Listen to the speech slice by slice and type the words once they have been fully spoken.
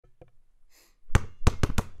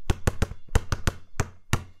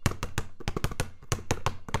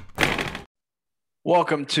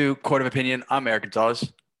Welcome to Court of Opinion. I'm Eric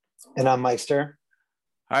Gonzalez. And I'm Mike Ster.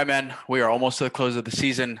 All right, man. We are almost to the close of the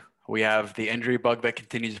season. We have the injury bug that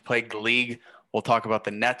continues to plague the league. We'll talk about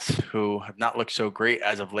the Nets, who have not looked so great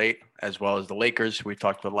as of late, as well as the Lakers, who we've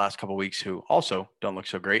talked about the last couple of weeks, who also don't look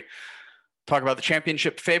so great. Talk about the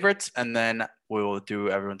championship favorites, and then we will do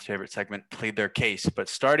everyone's favorite segment, plead their case. But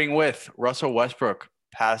starting with Russell Westbrook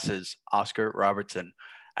passes Oscar Robertson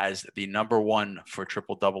as the number one for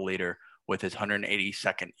triple-double leader with his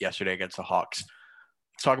 182nd yesterday against the Hawks.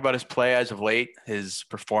 Let's talk about his play as of late, his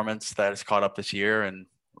performance that has caught up this year, and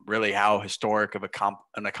really how historic of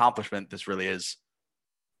an accomplishment this really is.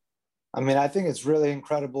 I mean, I think it's really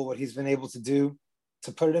incredible what he's been able to do.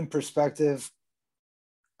 To put it in perspective,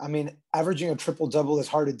 I mean, averaging a triple-double is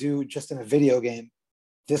hard to do just in a video game.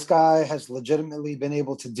 This guy has legitimately been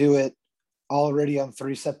able to do it already on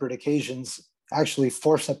 3 separate occasions, actually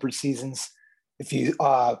 4 separate seasons. If you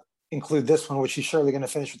include this one, which he's surely going to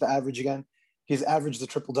finish with the average again. He's averaged the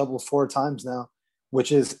triple-double 4 times now,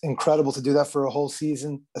 which is incredible to do that for a whole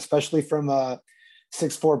season, especially from a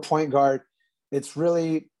 6'4" point guard. It's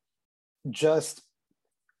really just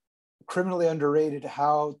criminally underrated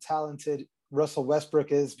how talented Russell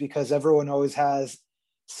Westbrook is, because everyone always has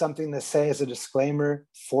something to say as a disclaimer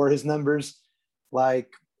for his numbers. Like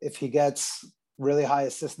if he gets really high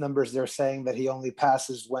assist numbers, they're saying that he only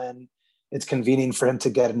passes when it's convenient for him to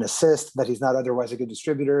get an assist, that he's not otherwise a good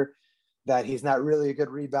distributor, that he's not really a good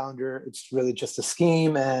rebounder. It's really just a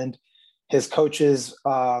scheme. And his coaches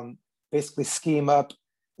basically scheme up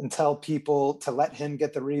and tell people to let him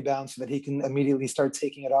get the rebound so that he can immediately start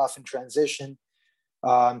taking it off in transition.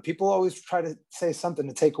 People always try to say something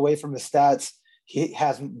to take away from his stats. He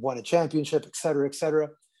hasn't won a championship, et cetera, et cetera.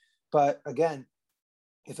 But again,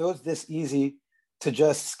 if it was this easy to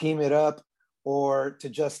just scheme it up, or to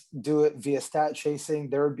just do it via stat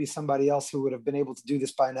chasing, there would be somebody else who would have been able to do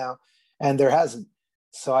this by now, and there hasn't.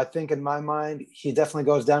 So I think in my mind, he definitely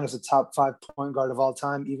goes down as a top 5 point guard of all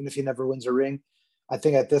time, even if he never wins a ring. I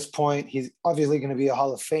think at this point, he's obviously going to be a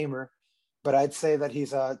Hall of Famer, but I'd say that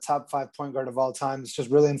he's a top 5 point guard of all time. It's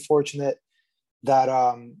just really unfortunate that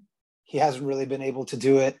he hasn't really been able to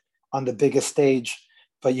do it on the biggest stage,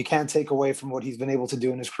 but you can't take away from what he's been able to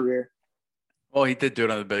do in his career. Well, he did do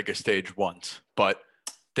it on the biggest stage once, but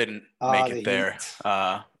didn't make it there,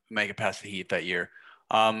 make it past the Heat that year.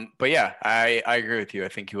 But yeah, I agree with you. I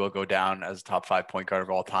think he will go down as a top 5 point guard of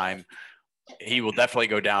all time. He will definitely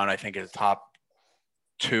go down, I think, as top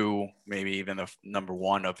 2, maybe even the number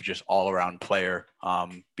 1 of just all-around player,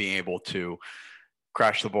 being able to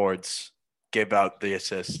crash the boards, give out the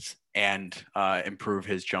assists, and improve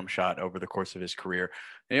his jump shot over the course of his career.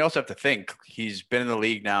 And you also have to think, he's been in the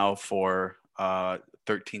league now for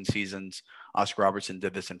 13 seasons. Oscar Robertson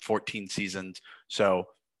did this in 14 seasons. So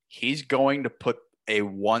he's going to put a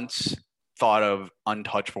once thought of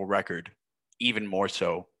untouchable record, even more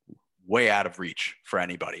so, way out of reach for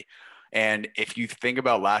anybody. And if you think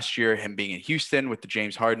about last year, him being in Houston with the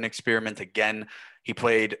James Harden experiment, again, he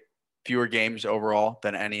played fewer games overall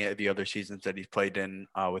than any of the other seasons that he's played in,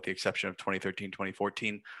 with the exception of 2013,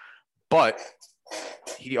 2014. But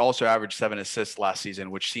he also averaged 7 assists last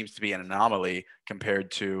season, which seems to be an anomaly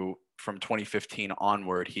compared to from 2015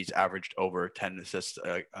 onward, he's averaged over 10 assists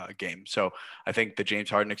a game. So I think the James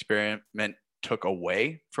Harden experiment took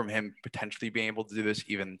away from him potentially being able to do this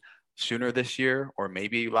even sooner this year, or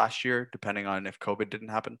maybe last year, depending on if COVID didn't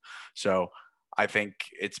happen. So I think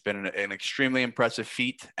it's been an extremely impressive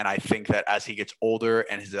feat. And I think that as he gets older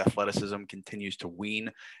and his athleticism continues to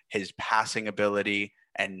wean, his passing ability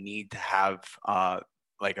and need to have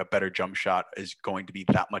like a better jump shot is going to be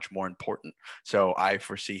that much more important. So I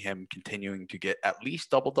foresee him continuing to get at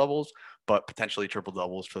least double doubles, but potentially triple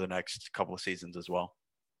doubles for the next couple of seasons as well.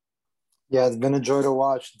 Yeah, it's been a joy to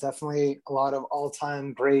watch. Definitely a lot of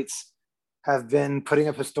all-time greats have been putting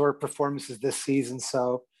up historic performances this season.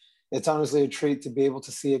 So it's honestly a treat to be able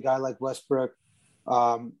to see a guy like Westbrook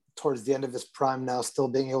towards the end of his prime now still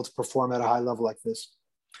being able to perform at a high level like this.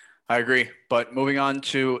 I agree. But moving on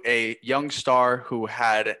to a young star who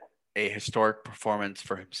had a historic performance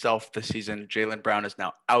for himself this season, Jaylen Brown is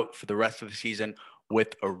now out for the rest of the season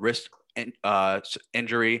with a wrist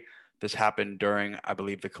injury. This happened during, I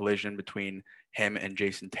believe, the collision between him and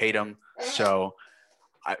Jason Tatum. So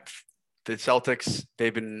the Celtics,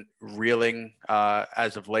 they've been reeling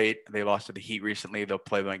as of late. They lost to the Heat recently. They'll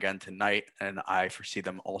play them again tonight, and I foresee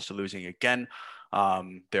them also losing again.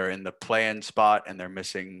 They're in the play-in spot, and they're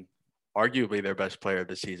missing arguably their best player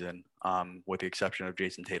this season, with the exception of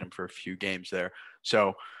Jason Tatum for a few games there.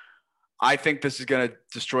 So I think this is going to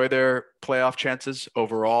destroy their playoff chances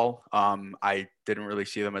overall. I didn't really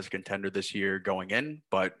see them as a contender this year going in,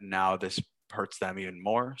 but now this hurts them even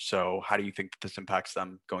more. So how do you think this impacts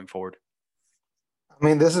them going forward? I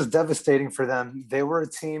mean, this is devastating for them. They were a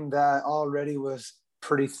team that already was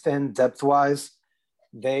pretty thin depth wise.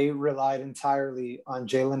 They relied entirely on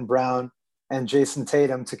Jaylen Brown and Jason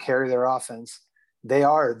Tatum to carry their offense. They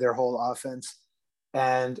are their whole offense.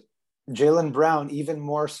 And Jaylen Brown, even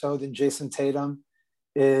more so than Jason Tatum,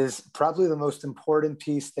 is probably the most important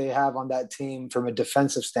piece they have on that team from a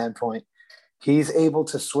defensive standpoint. He's able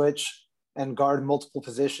to switch and guard multiple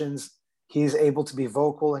positions. He's able to be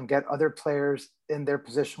vocal and get other players in their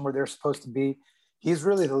position where they're supposed to be. He's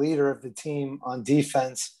really the leader of the team on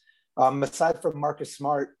defense. Aside from Marcus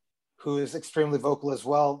Smart, who is extremely vocal as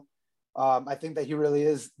well, I think that he really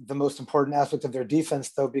is the most important aspect of their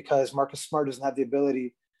defense, though, because Marcus Smart doesn't have the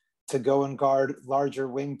ability to go and guard larger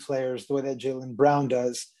wing players the way that Jaylen Brown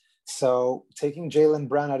does. So taking Jaylen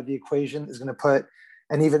Brown out of the equation is going to put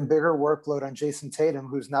an even bigger workload on Jason Tatum,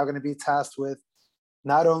 who's now going to be tasked with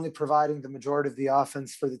not only providing the majority of the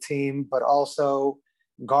offense for the team, but also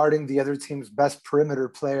guarding the other team's best perimeter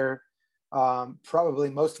player, probably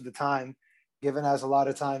most of the time, given as a lot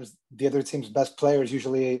of times the other team's best player is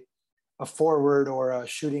usually a forward or a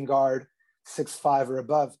shooting guard, 6'5" or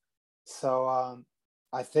above. So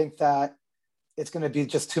I think that it's going to be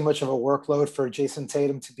just too much of a workload for Jason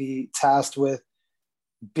Tatum to be tasked with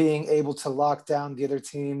being able to lock down the other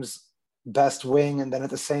team's best wing and then at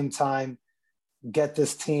the same time get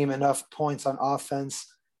this team enough points on offense.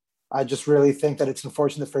 I just really think that it's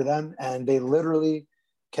unfortunate for them, and they literally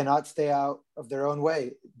cannot stay out of their own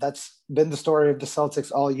way. That's been the story of the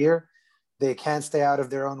Celtics all year. They can't stay out of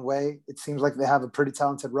their own way. It seems like they have a pretty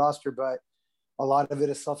talented roster, but a lot of it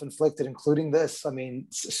is self-inflicted, including this. I mean,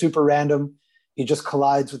 super random. He just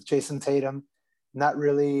collides with Jason Tatum. Not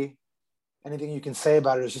really anything you can say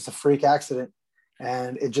about it. It's just a freak accident.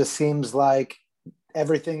 And it just seems like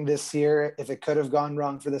everything this year, if it could have gone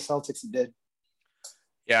wrong for the Celtics, it did.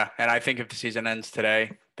 Yeah, and I think if the season ends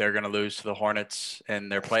today, they're going to lose to the Hornets in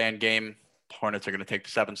their play-in game. The Hornets are going to take the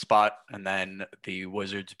 7th spot, and then the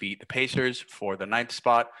Wizards beat the Pacers for the 9th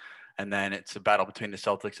spot. And then it's a battle between the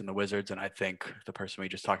Celtics and the Wizards. And I think the person we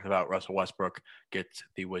just talked about, Russell Westbrook, gets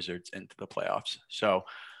the Wizards into the playoffs. So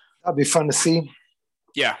that'd be fun to see.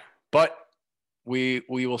 Yeah, but we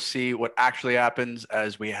will see what actually happens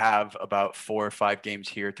as we have about 4 or 5 games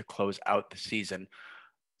here to close out the season.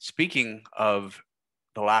 Speaking of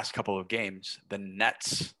the last couple of games, the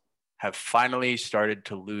Nets have finally started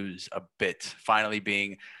to lose a bit. Finally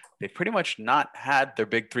being, they've pretty much not had their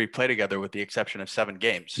big three play together with the exception of 7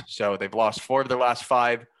 games. So they've lost 4 of their last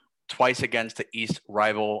 5, twice against the East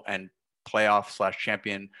rival and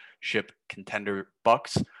playoff/championship contender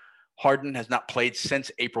Bucks. Harden has not played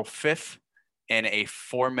since April 5th in a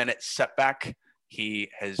 4-minute setback. He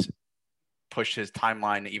has pushed his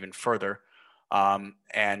timeline even further.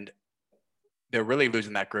 And they're really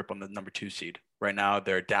losing that grip on the number 2 seed. Right now,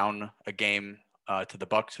 they're down a game to the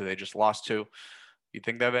Bucks, who they just lost to. You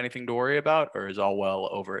think they have anything to worry about, or is all well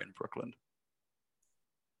over in Brooklyn?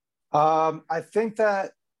 I think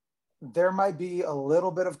that there might be a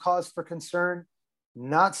little bit of cause for concern,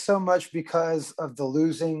 not so much because of the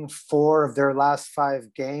losing 4 of their last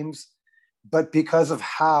 5 games, but because of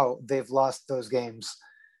how they've lost those games.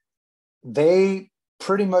 They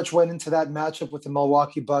pretty much went into that matchup with the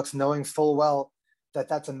Milwaukee Bucks knowing full well that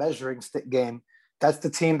that's a measuring stick game. That's the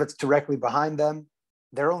team that's directly behind them.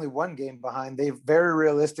 They're only 1 game behind. They very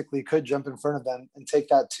realistically could jump in front of them and take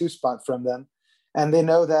that 2 spot from them. And they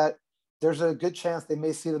know that there's a good chance they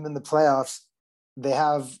may see them in the playoffs. They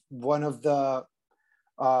have one of the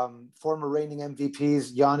former reigning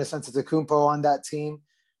MVPs, Giannis Antetokounmpo, on that team,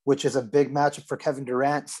 which is a big matchup for Kevin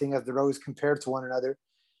Durant, seeing as they're always compared to one another.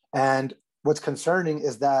 And what's concerning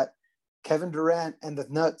is that Kevin Durant and the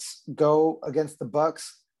Nuts go against the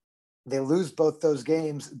Bucks. They lose both those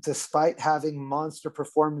games despite having monster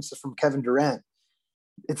performances from Kevin Durant.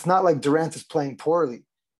 It's not like Durant is playing poorly.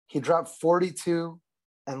 He dropped 42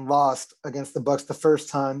 and lost against the Bucks the first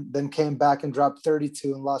time, then came back and dropped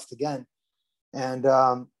 32 and lost again. And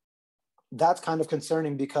that's kind of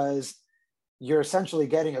concerning because you're essentially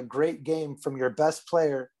getting a great game from your best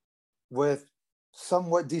player with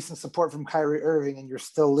somewhat decent support from Kyrie Irving, and you're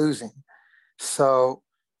still losing. So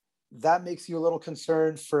that makes you a little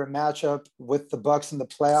concerned for a matchup with the Bucks in the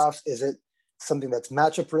playoffs. Is it something that's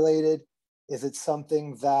matchup related? Is it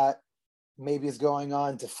something that maybe is going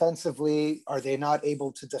on defensively? Are they not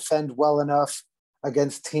able to defend well enough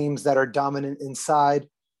against teams that are dominant inside?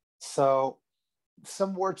 So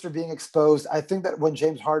some warts are being exposed. I think that when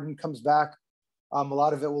James Harden comes back, a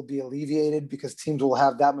lot of it will be alleviated because teams will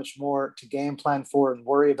have that much more to game plan for and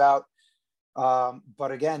worry about.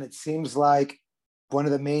 But again, it seems like one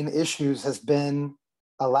of the main issues has been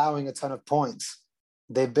allowing a ton of points.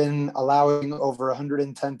 They've been allowing over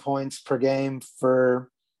 110 points per game for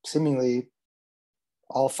seemingly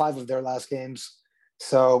all 5 of their last games.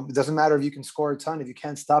 So it doesn't matter if you can score a ton. If you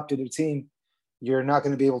can't stop the other team, you're not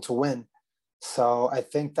going to be able to win. So I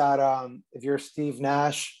think that if you're Steve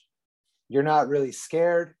Nash, you're not really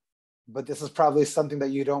scared, but this is probably something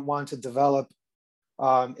that you don't want to develop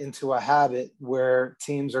into a habit where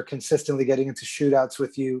teams are consistently getting into shootouts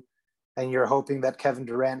with you and you're hoping that Kevin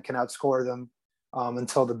Durant can outscore them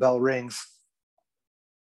until the bell rings.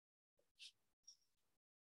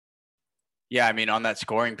 Yeah, I mean, on that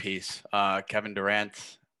scoring piece, Kevin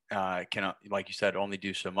Durant can, like you said, only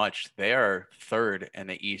do so much. They are third in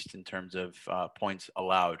the East in terms of points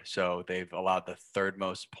allowed. So they've allowed the third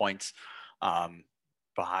most points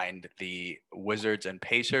behind the Wizards and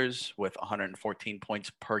Pacers with 114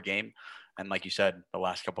 points per game. And like you said, the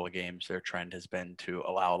last couple of games, their trend has been to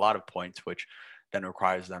allow a lot of points, which then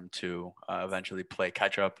requires them to eventually play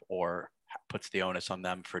catch up or puts the onus on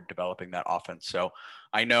them for developing that offense. So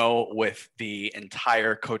I know with the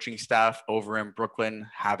entire coaching staff over in Brooklyn,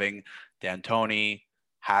 having D'Antoni,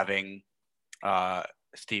 having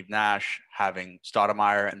Steve Nash, having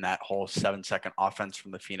Stoudemire, and that whole 7-second offense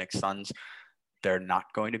from the Phoenix Suns, they're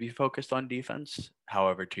not going to be focused on defense.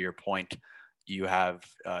 However, to your point, you have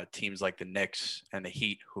teams like the Knicks and the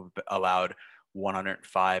Heat who've allowed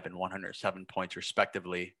 105 and 107 points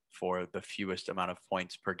respectively for the fewest amount of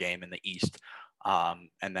points per game in the East.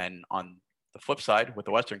 And then on the flip side, with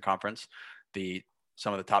the Western Conference,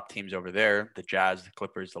 some of the top teams over there, the Jazz, the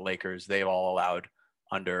Clippers, the Lakers, they've all allowed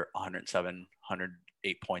under 107,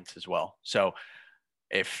 108 points as well. So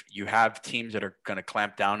if you have teams that are going to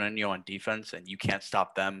clamp down on you on defense and you can't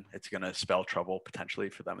stop them, it's going to spell trouble potentially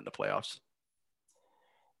for them in the playoffs.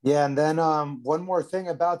 Yeah, and then one more thing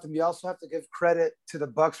about them, you also have to give credit to the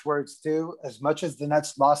Bucks where it's due. As much as the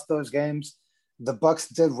Nets lost those games, the Bucks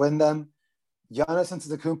did win them. Giannis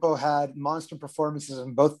Antetokounmpo had monster performances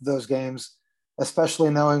in both of those games, especially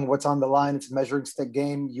knowing what's on the line. It's a measuring stick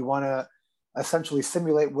game. You want to essentially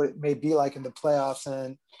simulate what it may be like in the playoffs,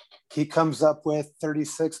 and he comes up with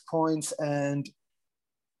 36 points and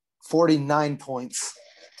 49 points.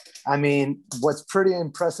 I mean, what's pretty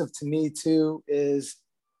impressive to me too is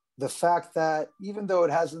the fact that even though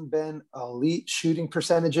it hasn't been elite shooting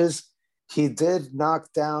percentages, he did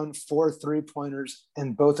knock down 4 3-pointers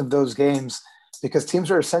in both of those games because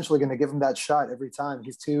teams are essentially going to give him that shot every time.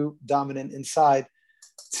 He's too dominant inside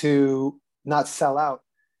to not sell out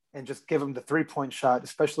and just give him the 3-point shot,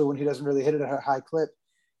 especially when he doesn't really hit it at a high clip.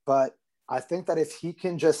 But I think that if he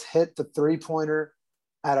can just hit the 3-pointer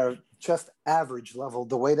at a just average level,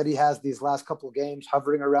 the way that he has these last couple of games,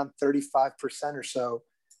 hovering around 35% or so,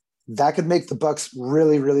 that could make the Bucks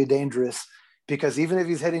really, really dangerous because even if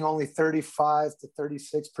he's hitting only 35 to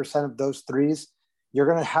 36% of those threes, you're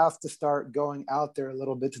going to have to start going out there a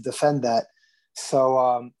little bit to defend that.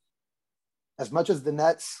 So as much as the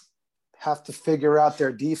Nets have to figure out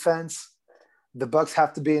their defense, the Bucks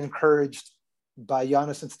have to be encouraged by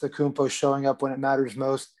Giannis Antetokounmpo showing up when it matters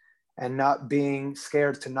most and not being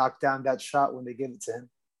scared to knock down that shot when they give it to him.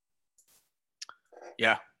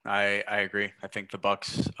 Yeah, I agree. I think the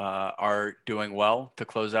Bucks are doing well to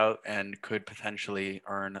close out and could potentially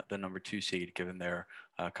earn the number 2 seed given their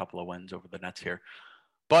couple of wins over the Nets here.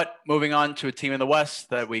 But moving on to a team in the West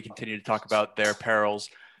that we continue to talk about their perils,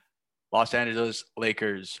 Los Angeles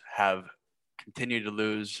Lakers have continued to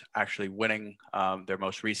lose, actually winning their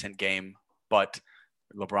most recent game, but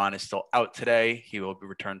LeBron is still out today. He will be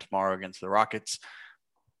returned tomorrow against the Rockets.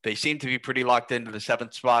 They seem to be pretty locked into the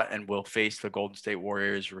 7th spot and will face the Golden State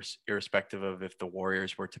Warriors, irrespective of if the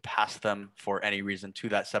Warriors were to pass them for any reason to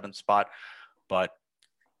that 7th spot. But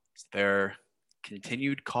is there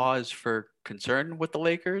continued cause for concern with the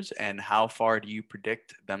Lakers, and how far do you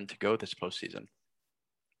predict them to go this postseason?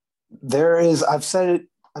 There is, I've said it,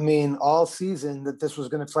 I mean, all season that this was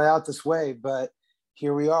going to play out this way, but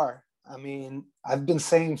here we are. I mean, I've been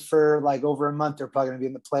saying for like over a month they're probably going to be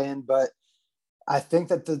in the play-in, but I think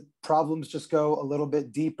that the problems just go a little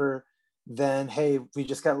bit deeper than, hey, we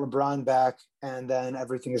just got LeBron back and then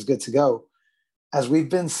everything is good to go. As we've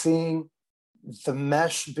been seeing, the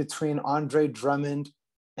mesh between Andre Drummond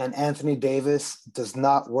and Anthony Davis does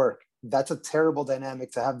not work. That's a terrible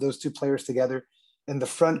dynamic to have those two players together in the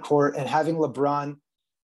front court, and having LeBron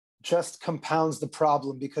just compounds the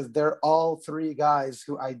problem because they're all 3 guys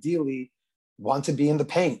who ideally want to be in the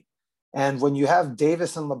paint. And when you have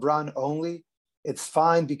Davis and LeBron only, it's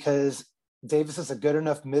fine because Davis is a good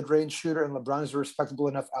enough mid-range shooter and LeBron is a respectable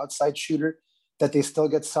enough outside shooter that they still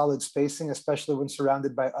get solid spacing, especially when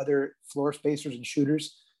surrounded by other floor spacers and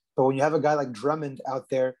shooters. But when you have a guy like Drummond out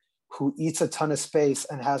there who eats a ton of space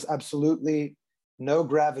and has absolutely no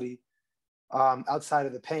gravity outside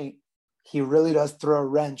of the paint, he really does throw a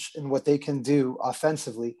wrench in what they can do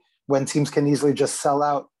offensively when teams can easily just sell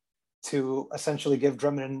out to essentially give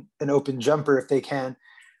Drummond an open jumper if they can,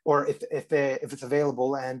 or if it's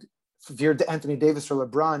available. And if you're Anthony Davis or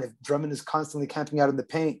LeBron, if Drummond is constantly camping out in the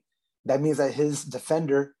paint, that means that his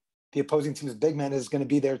defender, the opposing team's big man, is going to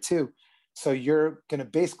be there too. So you're going to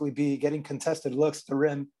basically be getting contested looks at the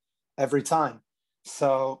rim every time.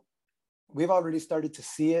 So we've already started to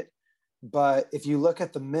see it. But if you look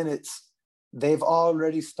at the minutes, they've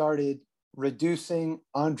already started reducing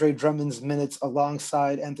Andre Drummond's minutes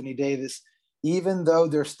alongside Anthony Davis. Even though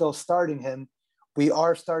they're still starting him, we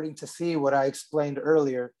are starting to see what I explained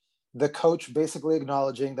earlier, the coach basically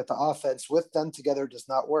acknowledging that the offense with them together does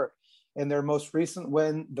not work. In their most recent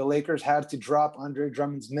win, the Lakers had to drop Andre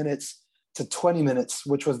Drummond's minutes to 20 minutes,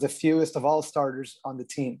 which was the fewest of all starters on the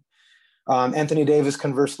team. Anthony Davis,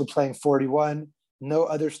 conversely, playing 41. No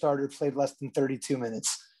other starter played less than 32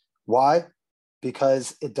 minutes. Why?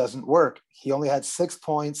 Because it doesn't work. He only had 6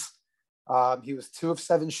 points. He was 2 of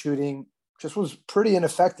 7 shooting, just was pretty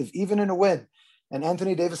ineffective, even in a win. And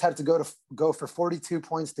Anthony Davis had to go for 42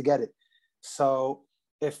 points to get it. So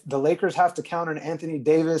if the Lakers have to count on Anthony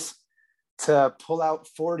Davis to pull out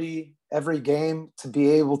 40 every game to be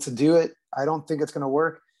able to do it, I don't think it's going to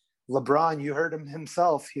work. LeBron, you heard him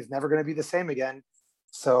himself. He's never going to be the same again.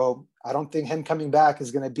 So I don't think him coming back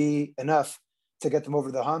is going to be enough to get them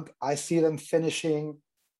over the hump. I see them finishing.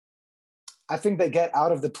 I think they get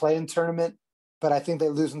out of the play-in tournament, but I think they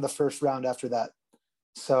lose in the first round after that.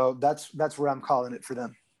 So that's where I'm calling it for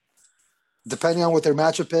them. Depending on what their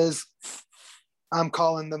matchup is, I'm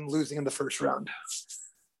calling them losing in the first round.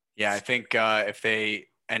 Yeah, I think if they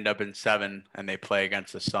end up in 7 and they play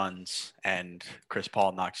against the Suns and Chris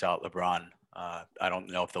Paul knocks out LeBron, I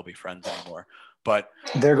don't know if they'll be friends anymore. But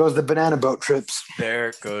there goes the banana boat trips.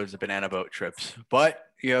 There goes the banana boat trips. But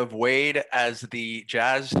you have Wade as the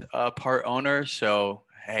Jazz part owner, so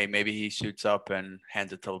hey, maybe he suits up and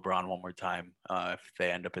hands it to LeBron one more time if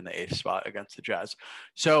they end up in the 8th spot against the Jazz.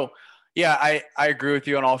 So, yeah, I agree with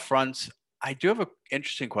you on all fronts. I do have an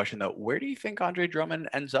interesting question, though. Where do you think Andre Drummond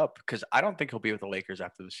ends up? Because I don't think he'll be with the Lakers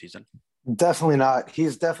after the season. Definitely not.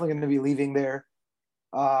 He's definitely going to be leaving there.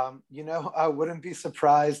 I wouldn't be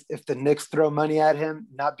surprised if the Knicks throw money at him,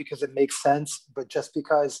 not because it makes sense, but just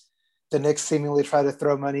because the Knicks seemingly try to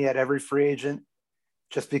throw money at every free agent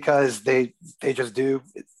just because they just do.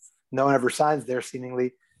 No one ever signs there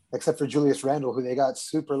seemingly, except for Julius Randle, who they got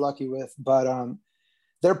super lucky with. But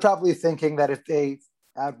they're probably thinking that if they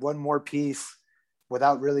add one more piece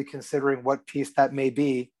without really considering what piece that may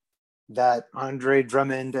be, that Andre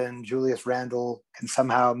Drummond and Julius Randle can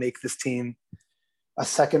somehow make this team a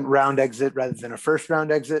second round exit rather than a first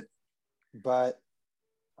round exit. But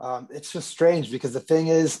it's just strange because the thing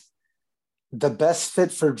is, the best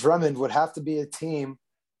fit for Drummond would have to be a team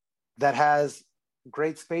that has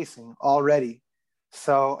great spacing already.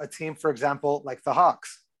 So a team, for example, like the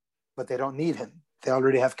Hawks, but they don't need him. They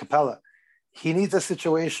already have Capella. He needs a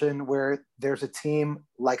situation where there's a team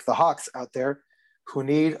like the Hawks out there who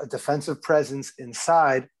need a defensive presence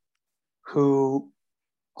inside, who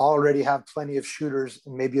already have plenty of shooters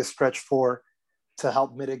and maybe a stretch 4 to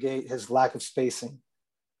help mitigate his lack of spacing.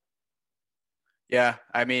 Yeah,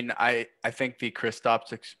 I mean, I think the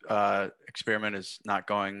Kristaps experiment is not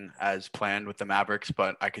going as planned with the Mavericks,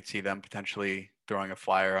 but I could see them potentially throwing a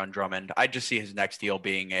flyer on Drummond. I just see his next deal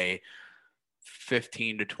being a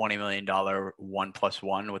 $15 to $20 million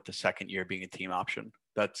 1+1 with the second year being a team option.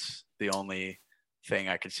 That's the only thing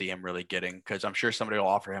I could see him really getting, because I'm sure somebody will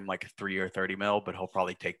offer him like a 3 or 30 mil, but he'll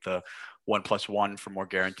probably take the 1+1 for more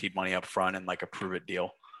guaranteed money up front and like a prove it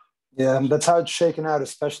deal. Yeah, and that's how it's shaken out,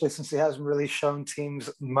 especially since he hasn't really shown teams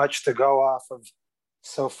much to go off of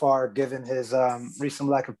so far, given his recent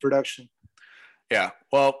lack of production. Yeah,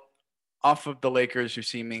 well, off of the Lakers, who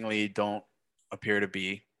seemingly don't appear to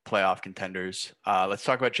be playoff contenders, let's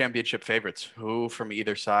talk about championship favorites. Who from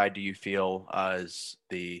either side do you feel is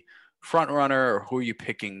the front runner, or who are you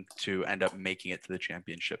picking to end up making it to the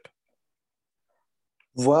championship?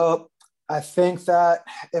 Well, I think that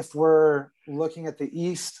if we're looking at the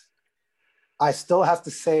East, I still have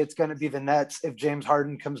to say it's going to be the Nets if James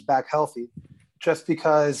Harden comes back healthy, just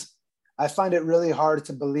because I find it really hard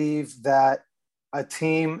to believe that a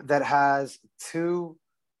team that has 2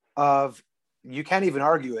 of you can't even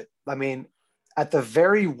argue it. I mean, at the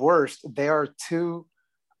very worst, they are two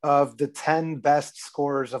of the 10 best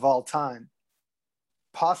scorers of all time,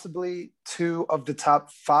 possibly two of the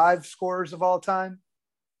top 5 scorers of all time.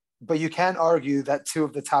 But you can't argue that two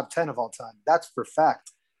of the top 10 of all time. That's for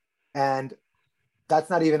fact. And that's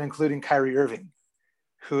not even including Kyrie Irving,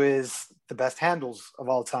 who is the best handles of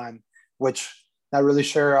all time, which not really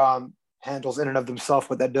sure handles in and of themselves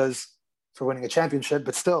what that does for winning a championship,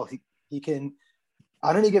 but still he can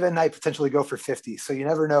on any given night potentially go for 50. So you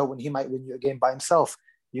never know when he might win you a game by himself.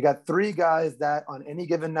 You got 3 guys that on any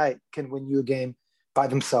given night can win you a game by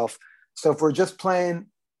themselves. So if we're just playing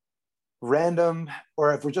random,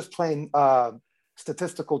 or if we're just playing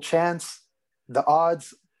statistical chance, the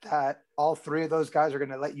odds that all 3 of those guys are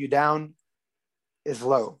going to let you down is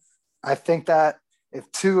low. I think that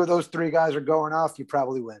if 2 of those 3 guys are going off, you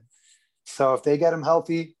probably win. So if they get them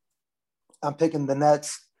healthy, I'm picking the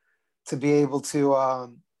Nets to be able to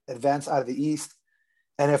advance out of the East.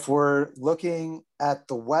 And if we're looking at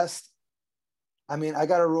the West, I mean, I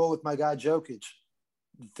got to roll with my guy Jokic.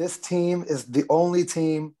 This team is the only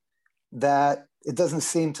team that it doesn't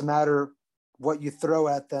seem to matter what you throw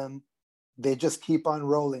at them. They just keep on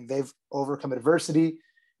rolling. They've overcome adversity.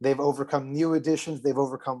 They've overcome new additions. They've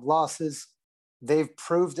overcome losses. They've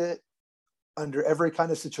proved it under every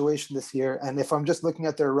kind of situation this year. And if I'm just looking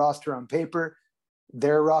at their roster on paper,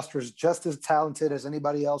 their roster is just as talented as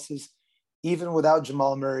anybody else's, even without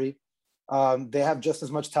Jamal Murray. They have just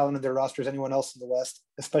as much talent in their roster as anyone else in the West,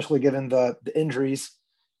 especially given the injuries.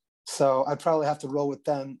 So I'd probably have to roll with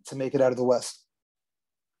them to make it out of the West.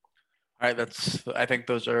 All right, I think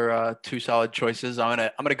those are 2 solid choices. I'm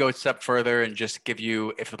gonna go a step further and just give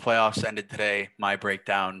you, if the playoffs ended today, my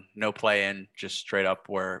breakdown. No play-in, just straight up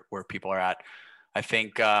where people are at. I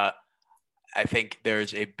think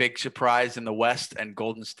there's a big surprise in the West, and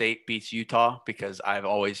Golden State beats Utah, because I've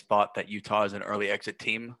always thought that Utah is an early exit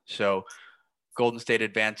team. So Golden State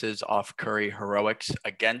advances off Curry heroics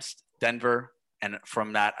against Denver, and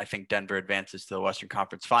from that, I think Denver advances to the Western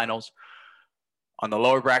Conference Finals. On the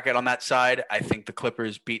lower bracket on that side, I think the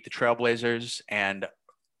Clippers beat the Trailblazers, and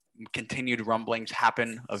continued rumblings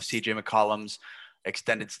happen of CJ McCollum's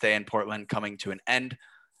extended stay in Portland coming to an end.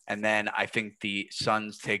 And then I think the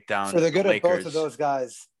Suns take down for the good Lakers. of both of those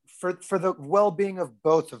guys, for the well-being of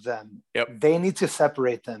both of them. Yep. They need to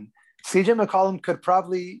separate them. CJ McCollum could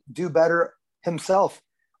probably do better himself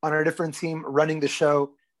on a different team running the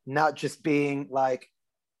show, not just being like,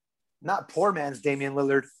 not poor man's Damian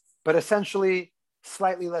Lillard, but essentially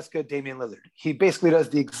slightly less good Damian Lillard. He basically does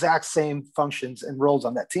the exact same functions and roles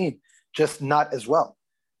on that team, just not as well.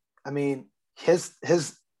 I mean, his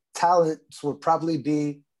talents would probably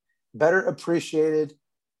be better appreciated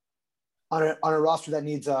on a roster that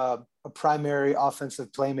needs a primary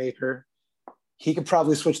offensive playmaker. He could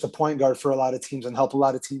probably switch to point guard for a lot of teams and help a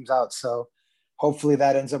lot of teams out. So hopefully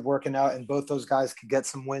that ends up working out, and both those guys could get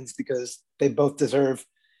some wins, because they both deserve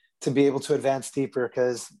to be able to advance deeper,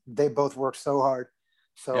 because they both work so hard.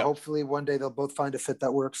 So hopefully one day they'll both find a fit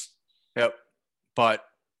that works. Yep. But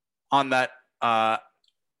on that,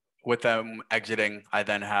 with them exiting, I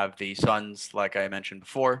then have the Suns, like I mentioned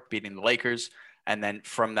before, beating the Lakers. And then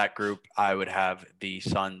from that group, I would have the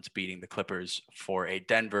Suns beating the Clippers for a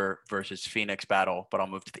Denver versus Phoenix battle. But I'll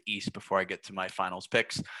move to the East before I get to my finals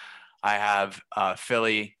picks. I have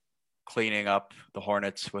Philly cleaning up the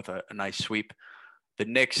Hornets with a nice sweep. The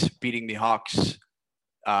Knicks beating the Hawks.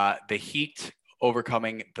 The Heat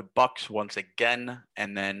overcoming the Bucks once again,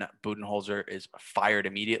 and then Budenholzer is fired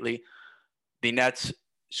immediately. The Nets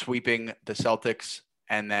sweeping the Celtics,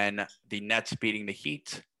 and then the Nets beating the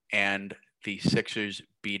Heat, and the Sixers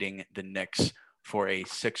beating the Knicks for a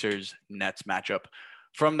Sixers-Nets matchup.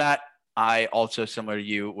 From that, I also, similar to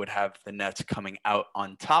you, would have the Nets coming out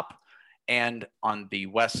on top. And on the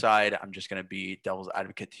West side, I'm just going to be devil's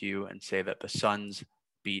advocate to you and say that the Suns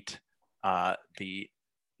beat the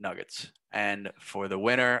Nuggets. And for the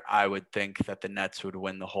winner, I would think that the Nets would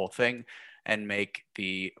win the whole thing and make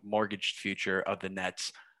the mortgaged future of the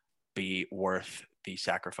Nets be worth the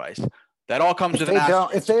sacrifice. That all comes with an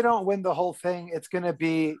asterisk. If they don't win the whole thing, it's going to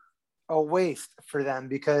be a waste for them,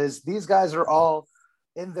 because these guys are all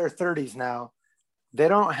in their 30s now. They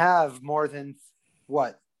don't have more than,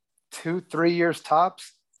 2-3 years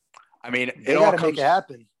tops? I mean, they got to make it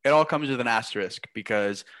happen. It all comes with an asterisk,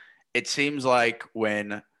 because it seems like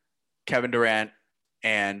when Kevin Durant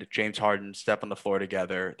and James Harden step on the floor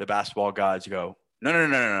together, the basketball gods go,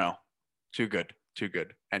 no. Too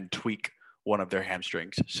good, and tweak one of their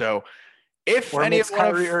hamstrings. So if or makes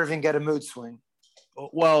Kyrie Irving get a mood swing.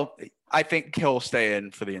 Well, I think he'll stay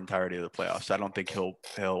in for the entirety of the playoffs. I don't think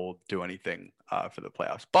he'll do anything for the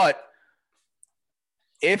playoffs. But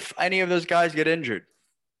if any of those guys get injured,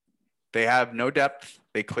 they have no depth.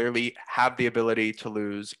 They clearly have the ability to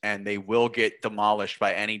lose, and they will get demolished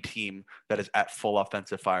by any team that is at full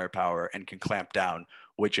offensive firepower and can clamp down,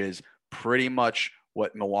 which is pretty much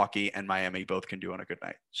what Milwaukee and Miami both can do on a good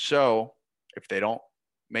night. So if they don't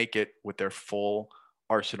make it with their full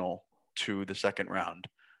arsenal to the second round,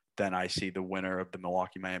 then I see the winner of the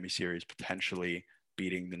Milwaukee-Miami series potentially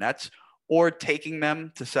beating the Nets or taking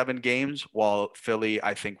them to 7 games, while Philly,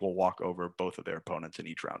 I think, will walk over both of their opponents in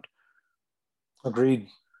each round. Agreed.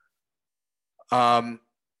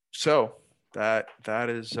 So that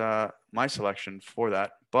is my selection for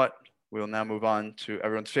that. But we will now move on to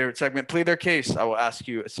everyone's favorite segment, Plead Their Case. I will ask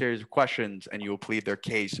you a series of questions, and you will plead their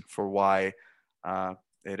case for why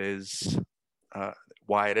it is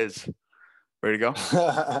why it is. Ready to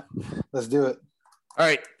go? Let's do it. All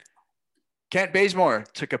right. Kent Bazemore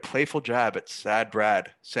took a playful jab at Sad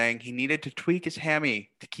Brad, saying he needed to tweak his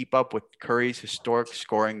hammy to keep up with Curry's historic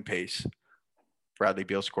scoring pace. Bradley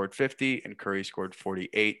Beal scored 50 and Curry scored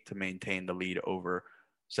 48 to maintain the lead over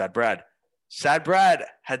Sad Brad. Sad Brad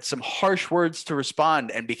had some harsh words to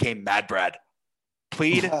respond and became Mad Brad.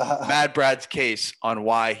 Plead Mad Brad's case on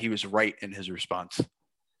why he was right in his response.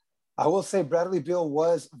 I will say Bradley Beal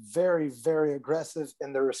was very, very aggressive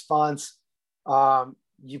in the response.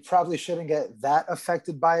 You probably shouldn't get that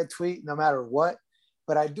affected by a tweet no matter what.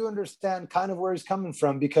 But I do understand kind of where he's coming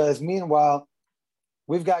from, because meanwhile,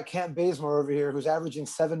 we've got Kent Bazemore over here who's averaging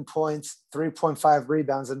 7 points, 3.5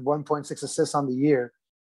 rebounds, and 1.6 assists on the year,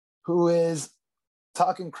 who is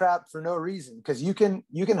talking crap for no reason, because you can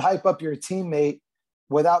hype up your teammate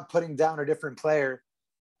without putting down a different player.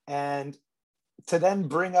 And to then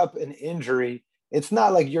bring up an injury, it's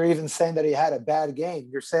not like you're even saying that he had a bad game.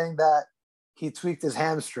 You're saying that he tweaked his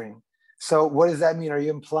hamstring. So what does that mean? Are you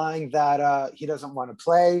implying that he doesn't want to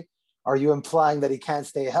play? Are you implying that he can't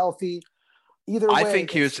stay healthy? Either way, I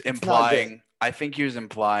think he was implying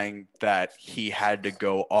that he had to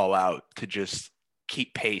go all out to just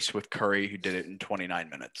keep pace with Curry, who did it in 29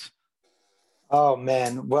 minutes. Oh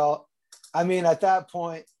man. Well, I mean, at that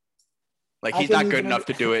point, like, he's not good enough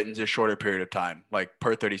to do it in a shorter period of time. Like,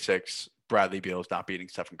 per 36, Bradley Beal is not beating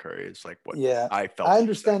Stephen Curry. It's like what I felt. I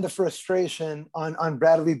understand the frustration on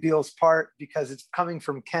Bradley Beal's part, because it's coming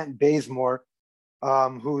from Kent Bazemore,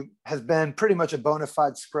 who has been pretty much a bona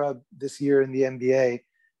fide scrub this year in the NBA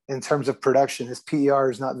in terms of production. His PER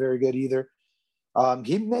is not very good either.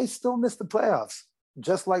 He may still miss the playoffs,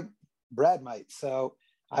 just like Brad might. So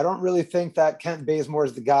I don't really think that Kent Bazemore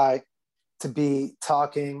is the guy to be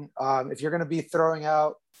talking. If you're going to be throwing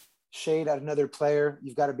out shade at another player,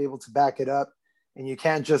 you've got to be able to back it up. And you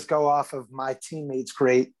can't just go off of my teammate's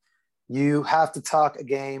great. You have to talk a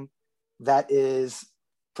game that is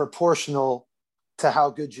proportional to how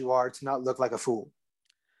good you are, to not look like a fool.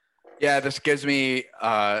 Yeah, this gives me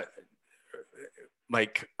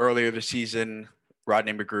like earlier this season,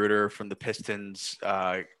 Rodney McGruder from the Pistons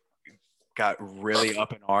got really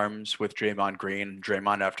up in arms with Draymond Green.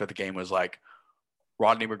 Draymond after the game was like,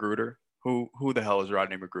 Rodney McGruder? Who the hell is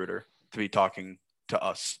Rodney McGruder to be talking to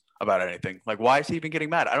us about anything? Like, why is he even getting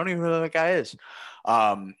mad? I don't even know who that guy is.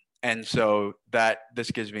 And so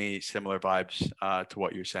this gives me similar vibes to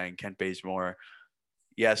what you're saying. Kent Bazemore,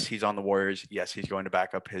 yes, he's on the Warriors. Yes, he's going to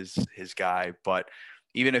back up his guy. But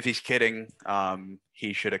even if he's kidding,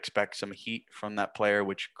 he should expect some heat from that player,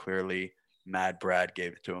 which clearly Mad Brad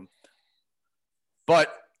gave it to him.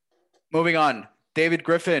 But moving on, David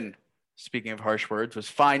Griffin, speaking of harsh words, was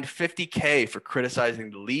fined $50,000 for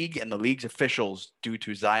criticizing the league and the league's officials due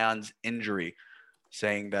to Zion's injury,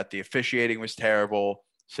 saying that the officiating was terrible,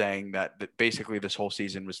 saying that basically this whole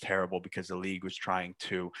season was terrible because the league was trying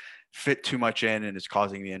to fit too much in and is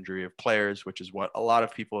causing the injury of players, which is what a lot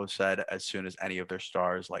of people have said as soon as any of their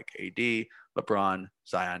stars like AD, LeBron,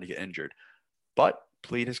 Zion get injured. But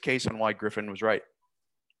plead his case on why Griffin was right.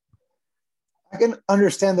 I can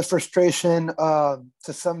understand the frustration to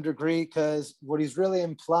some degree, because what he's really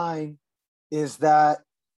implying is that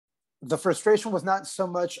the frustration was not so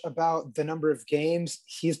much about the number of games.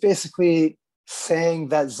 He's basically saying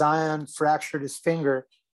that Zion fractured his finger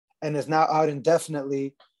and is now out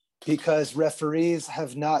indefinitely because referees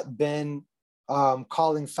have not been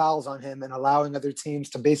calling fouls on him and allowing other teams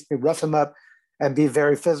to basically rough him up and be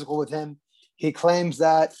very physical with him. He claims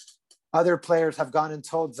that other players have gone and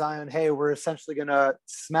told Zion, hey, we're essentially going to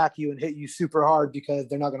smack you and hit you super hard because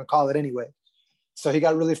they're not going to call it anyway. So he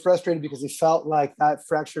got really frustrated because he felt like that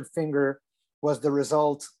fractured finger was the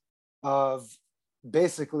result of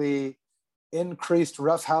basically increased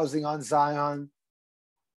roughhousing on Zion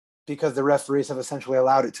because the referees have essentially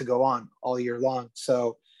allowed it to go on all year long.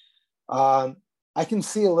 So I can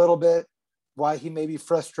see a little bit why he may be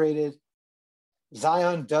frustrated.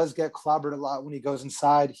 Zion does get clobbered a lot when he goes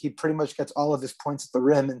inside. He pretty much gets all of his points at the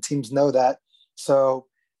rim, and teams know that. So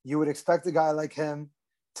you would expect a guy like him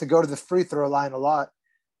to go to the free throw line a lot.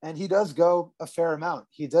 And he does go a fair amount.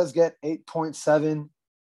 He does get 8.7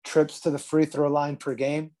 trips to the free throw line per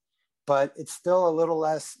game, but it's still a little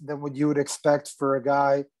less than what you would expect for a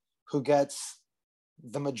guy who gets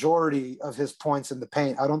the majority of his points in the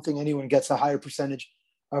paint. I don't think anyone gets a higher percentage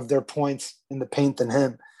of their points in the paint than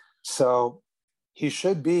him. So he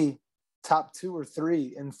should be top 2 or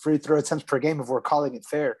 3 in free throw attempts per game if we're calling it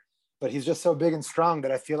fair. But he's just so big and strong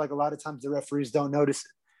that I feel like a lot of times the referees don't notice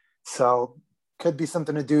it. So could be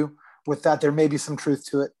something to do with that. There may be some truth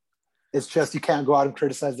to it. It's just you can't go out and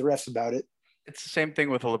criticize the refs about it. It's the same thing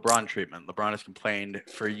with the LeBron treatment. LeBron has complained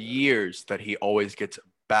for years that he always gets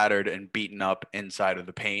battered and beaten up inside of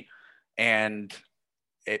the paint. And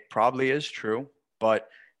it probably is true, but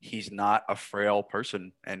he's not a frail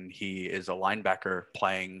person, and he is a linebacker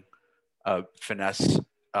playing a finesse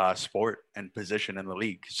sport and position in the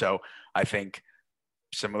league. So I think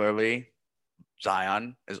similarly,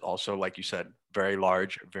 Zion is also, like you said, very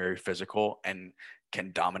large, very physical, and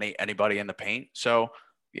can dominate anybody in the paint. So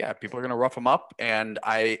yeah, people are going to rough him up. And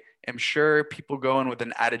I am sure people go in with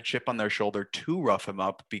an added chip on their shoulder to rough him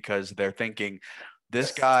up because they're thinking,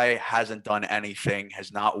 this guy hasn't done anything,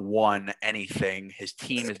 has not won anything. His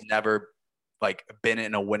team has never been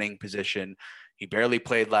in a winning position. He barely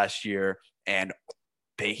played last year, and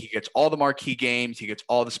he gets all the marquee games. He gets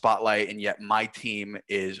all the spotlight, and yet my team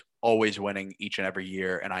is always winning each and every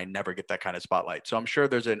year, and I never get that kind of spotlight. So I'm sure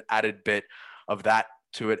there's an added bit of that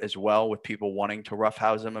to it as well, with people wanting to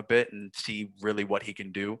roughhouse him a bit and see really what he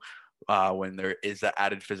can do when there is that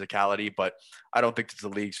added physicality. But I don't think this is the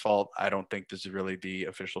league's fault. I don't think this is really the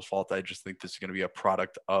official's fault. I just think this is going to be a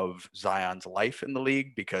product of Zion's life in the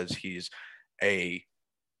league because he's a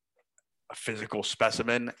physical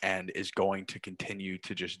specimen and is going to continue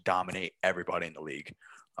to just dominate everybody in the league.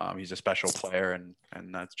 He's a special player,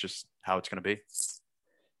 and that's just how it's going to be.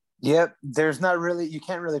 Yep. You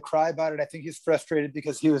can't really cry about it. I think he's frustrated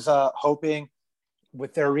because he was hoping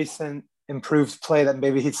with their recent improved play that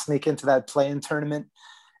maybe he'd sneak into that play-in tournament.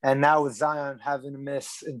 And now with Zion having to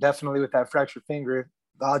miss indefinitely with that fractured finger,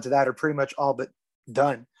 the odds of that are pretty much all but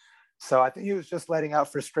done. So I think he was just letting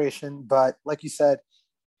out frustration. But like you said,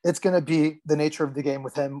 it's going to be the nature of the game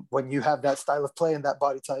with him when you have that style of play and that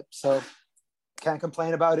body type. So can't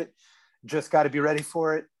complain about it. Just got to be ready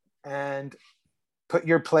for it and put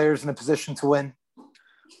your players in a position to win.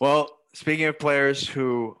 Well, speaking of players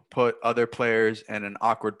who put other players in an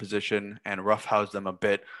awkward position and roughhouse them a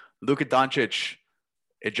bit, Luka Doncic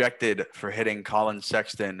ejected for hitting Colin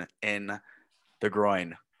Sexton in the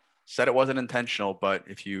groin. Said it wasn't intentional, but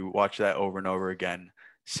if you watch that over and over again,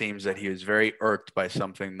 seems that he was very irked by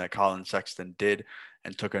something that Colin Sexton did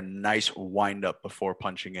and took a nice wind up before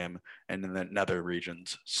punching him in the nether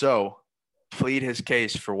regions. So plead his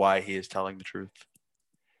case for why he is telling the truth.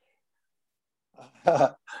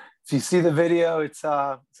 If you see the video, it's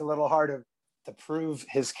a little hard to prove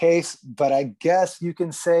his case, but I guess you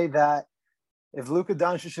can say that if Luka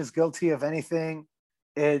Doncic is guilty of anything,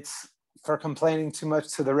 it's for complaining too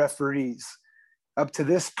much to the referees. Up to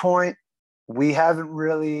this point, we haven't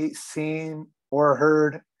really seen or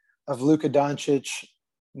heard of Luka Doncic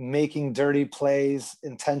making dirty plays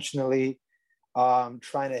intentionally,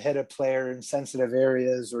 trying to hit a player in sensitive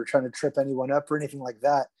areas or trying to trip anyone up or anything like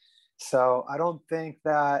that. So I don't think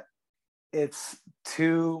that it's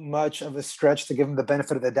too much of a stretch to give him the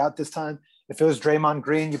benefit of the doubt this time. If it was Draymond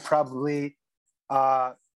Green, you probably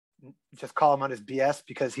just call him on his BS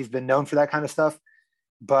because he's been known for that kind of stuff.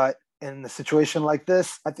 But in a situation like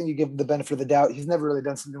this, I think you give him the benefit of the doubt. He's never really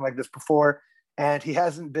done something like this before, and he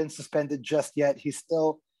hasn't been suspended just yet. He's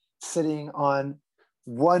still sitting on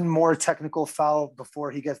one more technical foul before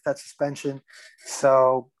he gets that suspension.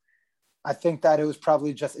 So I think that it was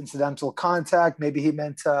probably just incidental contact. Maybe he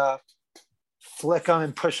meant to flick him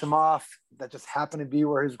and push him off. That just happened to be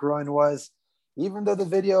where his groin was. Even though the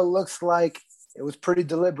video looks like it was pretty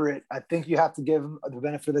deliberate, I think you have to give him the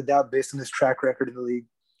benefit of the doubt based on his track record in the league.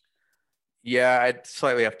 Yeah, I'd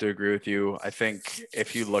slightly have to agree with you. I think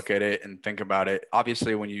if you look at it and think about it,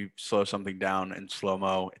 obviously when you slow something down in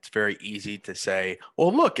slow-mo, it's very easy to say,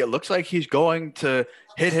 well, look, it looks like he's going to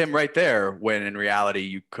hit him right there, when in reality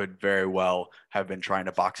you could very well have been trying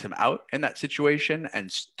to box him out in that situation and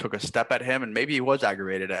took a step at him, and maybe he was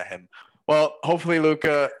aggravated at him. Well, hopefully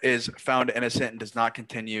Luka is found innocent and does not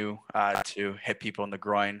continue to hit people in the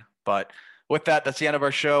groin. But with that, that's the end of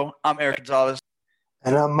our show. I'm Eric Gonzalez.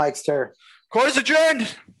 And I'm Mike Ster. Court is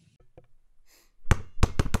adjourned.